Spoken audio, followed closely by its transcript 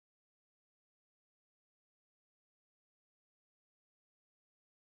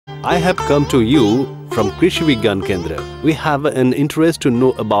I have come to you from Krishi Vigyan Kendra. We have an interest to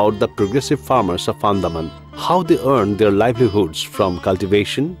know about the progressive farmers of Andaman, how they earn their livelihoods from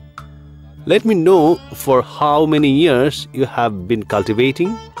cultivation. Let me know for how many years you have been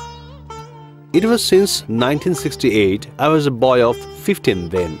cultivating. It was since 1968. I was a boy of 15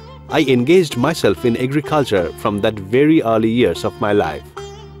 then. I engaged myself in agriculture from that very early years of my life.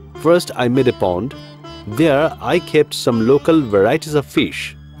 First, I made a pond. There, I kept some local varieties of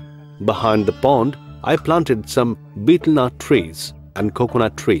fish. Behind the pond, I planted some betel nut trees and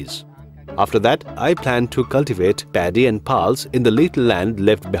coconut trees. After that, I planned to cultivate paddy and pulse in the little land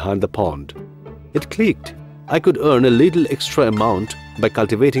left behind the pond. It clicked. I could earn a little extra amount by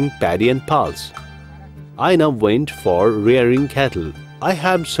cultivating paddy and pulse. I now went for rearing cattle. I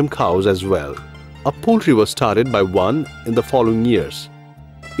had some cows as well. A poultry was started by one in the following years.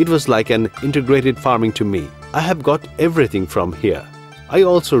 It was like an integrated farming to me. I have got everything from here. I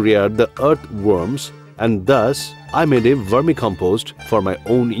also reared the earthworms, and thus I made a vermicompost for my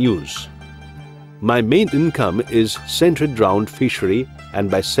own use. My main income is centered around fishery and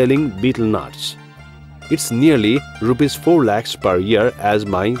by selling betel nuts. It's nearly rupees 4 lakhs per year as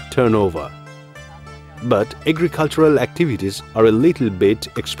my turnover. But agricultural activities are a little bit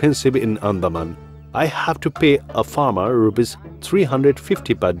expensive in Andaman. I have to pay a farmer rupees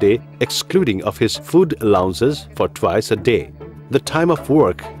 350 per day, excluding of his food allowances for twice a day. The time of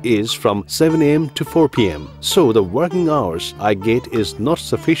work is from 7 am to 4 pm, so the working hours I get is not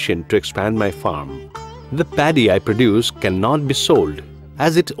sufficient to expand my farm. The paddy I produce cannot be sold,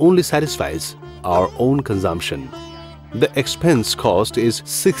 as it only satisfies our own consumption. The expense cost is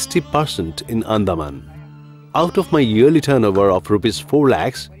 60% in Andaman. Out of my yearly turnover of rupees 4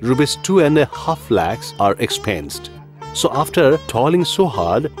 lakhs, rupees 2.5 lakhs are expensed. So after toiling so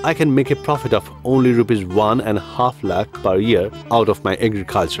hard, I can make a profit of only rupees 1.5 lakh per year out of my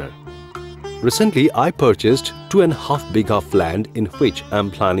agriculture. Recently, I purchased 2.5 bigha of land in which I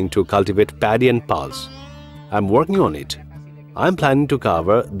am planning to cultivate paddy and pulse. I am working on it. I am planning to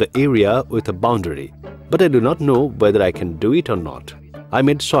cover the area with a boundary, but I do not know whether I can do it or not. I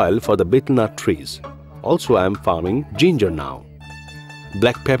made soil for the betel nut trees. Also, I am farming ginger now.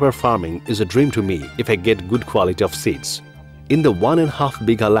 Black pepper farming is a dream to me if I get good quality of seeds. In the 1.5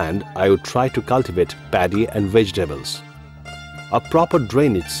 bigha land, I would try to cultivate paddy and vegetables. A proper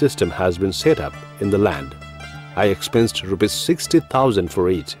drainage system has been set up in the land. I expensed rupees 60,000 for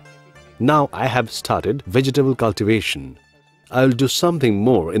it. Now I have started vegetable cultivation. I will do something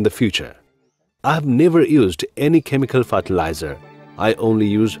more in the future. I have never used any chemical fertilizer. I only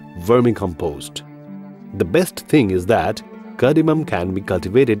use vermicompost. The best thing is that cardamom can be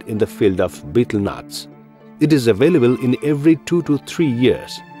cultivated in the field of betel nuts. It is available in every 2 to 3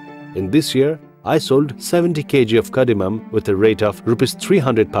 years. In this year, I sold 70 kg of cardamom with a rate of rupees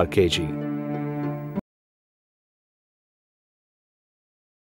 300 per kg.